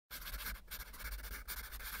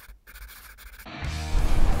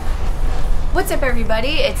What's up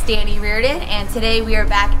everybody, it's Dani Reardon and today we are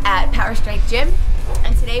back at Power Strength Gym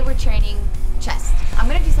and today we're training chest. I'm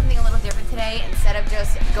going to do something a little different today. Instead of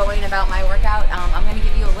just going about my workout, I'm going to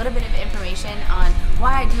give you a little bit of information on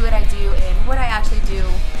why I do what I do and what I actually do,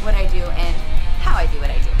 what I do, and how I do what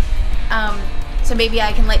I do. So maybe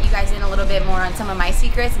I can let you guys in a little bit more on some of my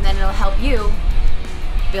secrets and then it'll help you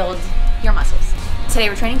build your muscles. Today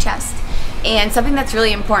we're training chest. And something that's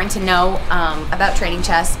really important to know about training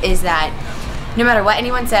chest is that no matter what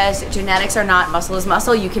anyone says, genetics or not, muscle is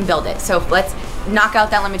muscle, you can build it. So let's knock out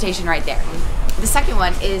that limitation right there. The second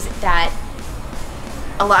one is that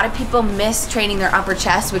a lot of people miss training their upper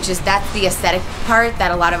chest, which is that's the aesthetic part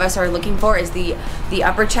that a lot of us are looking for, is the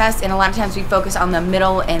upper chest, and a lot of times we focus on the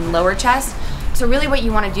middle and lower chest. So really what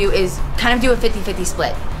you want to do is kind of do a 50-50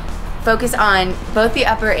 split. Focus on both the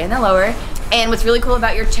upper and the lower. And what's really cool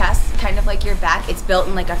about your chest, kind of like your back, it's built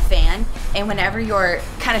in like a fan. And whenever you're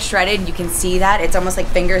kind of shredded, you can see that. It's almost like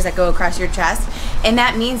fingers that go across your chest. And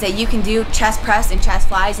that means that you can do chest press and chest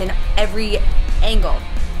flies in every angle.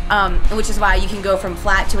 Which is why you can go from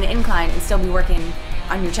flat to an incline and still be working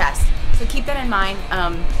on your chest. So keep that in mind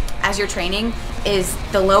as you're training, is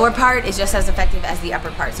the lower part is just as effective as the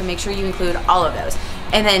upper part. So make sure you include all of those.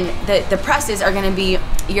 And then the presses are gonna be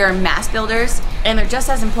your mass builders, and they're just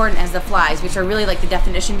as important as the flies, which are really like the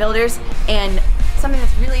definition builders. And something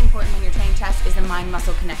that's really important when you're training chest is the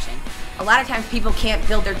mind-muscle connection. A lot of times people can't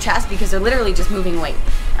build their chest because they're literally just moving weight.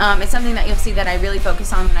 It's something that you'll see that I really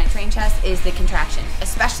focus on when I train chest is the contraction,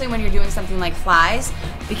 especially when you're doing something like flies,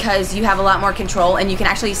 because you have a lot more control and you can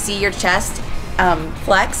actually see your chest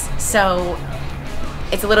flex. So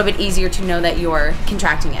it's a little bit easier to know that you're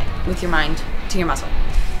contracting it with your mind to your muscle.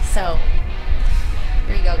 So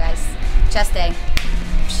here you go, guys. Chest day.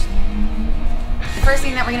 The first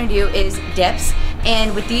thing that we're gonna do is dips.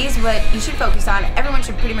 And with these, what you should focus on, everyone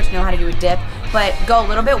should pretty much know how to do a dip, but go a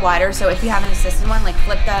little bit wider. So if you have an assisted one, like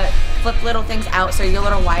flip little things out so you're a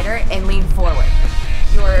little wider and lean forward.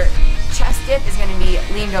 Your chest dip is gonna be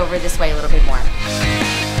leaned over this way a little bit more.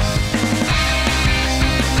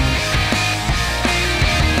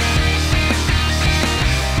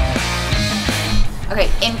 Okay,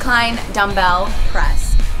 incline dumbbell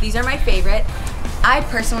press. These are my favorite. I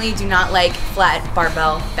personally do not like flat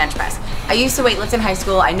barbell bench press. I used to weightlift in high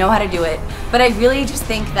school, I know how to do it, but I really just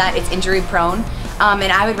think that it's injury prone,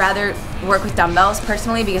 and I would rather work with dumbbells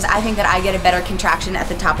personally because I think that I get a better contraction at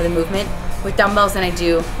the top of the movement with dumbbells than I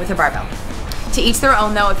do with a barbell. To each their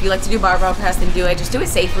own though. If you like to do barbell press, then do it. Just do it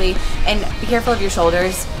safely and be careful of your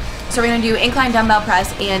shoulders. So we're gonna do incline dumbbell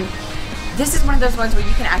press, and this is one of those ones where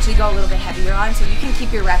you can actually go a little bit heavier on, so you can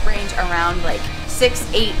keep your rep range around like 6,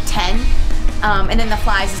 8, 10. And then the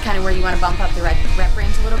flies is kind of where you want to bump up the rep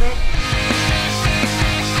range a little bit.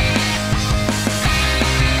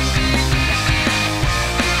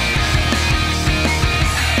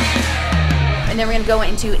 And then we're going to go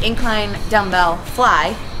into incline dumbbell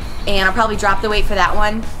fly, and I'll probably drop the weight for that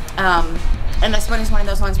one. And this one is one of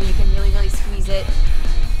those ones where you can really, really squeeze it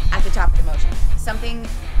at the top of the motion. Something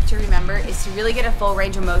to remember is to really get a full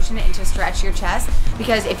range of motion and to stretch your chest,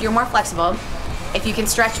 because if you're more flexible, if you can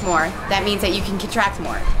stretch more, that means that you can contract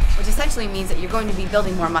more, which essentially means that you're going to be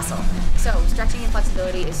building more muscle. So stretching and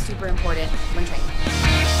flexibility is super important when training.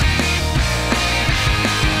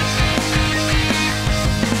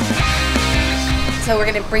 So we're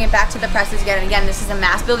gonna bring it back to the presses again. And again, this is a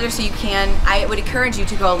mass builder, so I would encourage you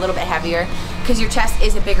to go a little bit heavier because your chest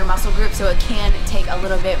is a bigger muscle group, so it can take a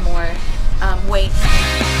little bit more weight.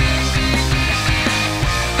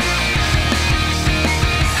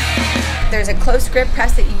 There's a close grip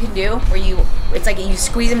press that you can do where it's like you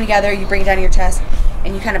squeeze them together, you bring it down to your chest,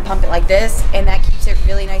 and you kind of pump it like this, and that keeps it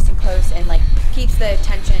really nice and close and like keeps the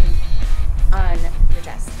tension on your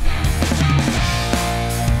chest.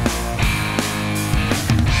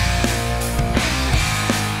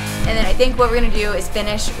 And then I think what we're gonna do is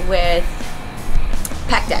finish with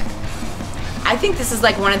pec deck. I think this is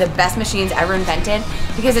like one of the best machines ever invented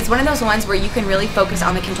because it's one of those ones where you can really focus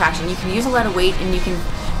on the contraction. You can use a lot of weight and you can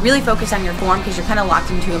really focus on your form because you're kind of locked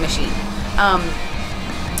into a machine.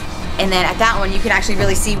 And then at that one, you can actually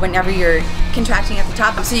really see whenever you're contracting at the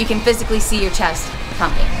top, so you can physically see your chest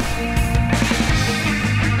pumping.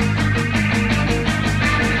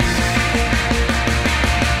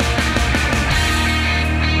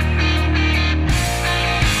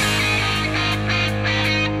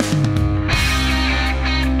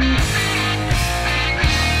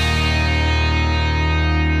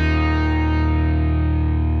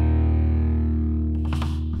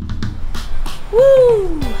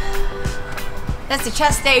 Woo! That's the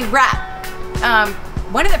chest day wrap.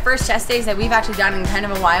 One of the first chest days that we've actually done in kind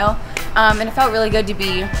of a while. and it felt really good to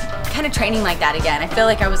be kind of training like that again. I feel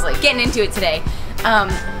like I was like getting into it today.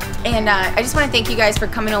 I just want to thank you guys for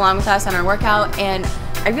coming along with us on our workout, and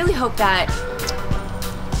I really hope that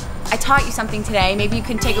I taught you something today. Maybe you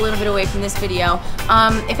can take a little bit away from this video.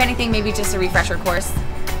 If anything, maybe just a refresher course.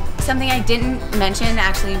 Something I didn't mention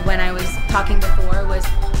actually when I was talking before was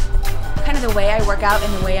kind of the way I work out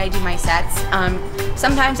and the way I do my sets.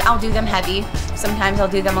 Sometimes I'll do them heavy, sometimes I'll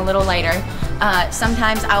do them a little lighter,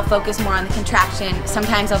 sometimes I'll focus more on the contraction,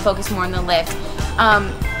 sometimes I'll focus more on the lift.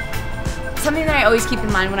 Something that I always keep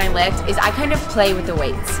in mind when I lift is I kind of play with the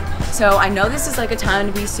weights. So I know this is like a time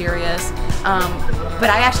to be serious, but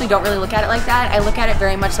I actually don't really look at it like that. I look at it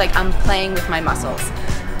very much like I'm playing with my muscles.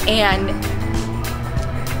 And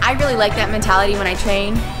I really like that mentality when I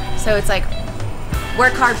train. So it's like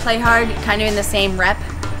work hard, play hard, kind of in the same rep.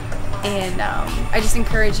 And I just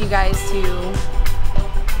encourage you guys to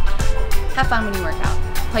have fun when you work out.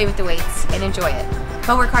 Play with the weights and enjoy it.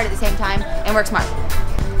 But work hard at the same time and work smart.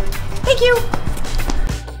 Thank you!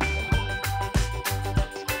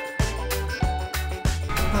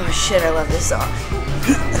 Oh shit, I love this song.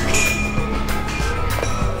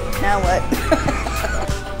 Now what?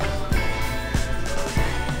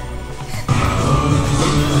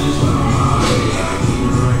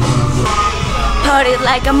 Party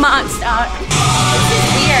like a monster. This is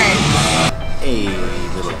weird. Hey,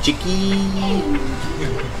 little chickie.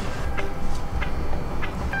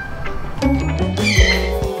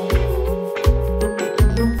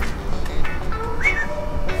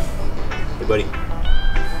 Hey, buddy.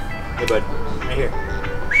 Hey, bud. Right here.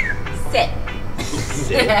 Sit.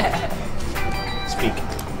 Sit. Speak.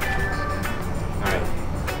 All right,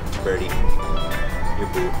 Birdie.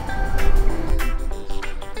 You're boo.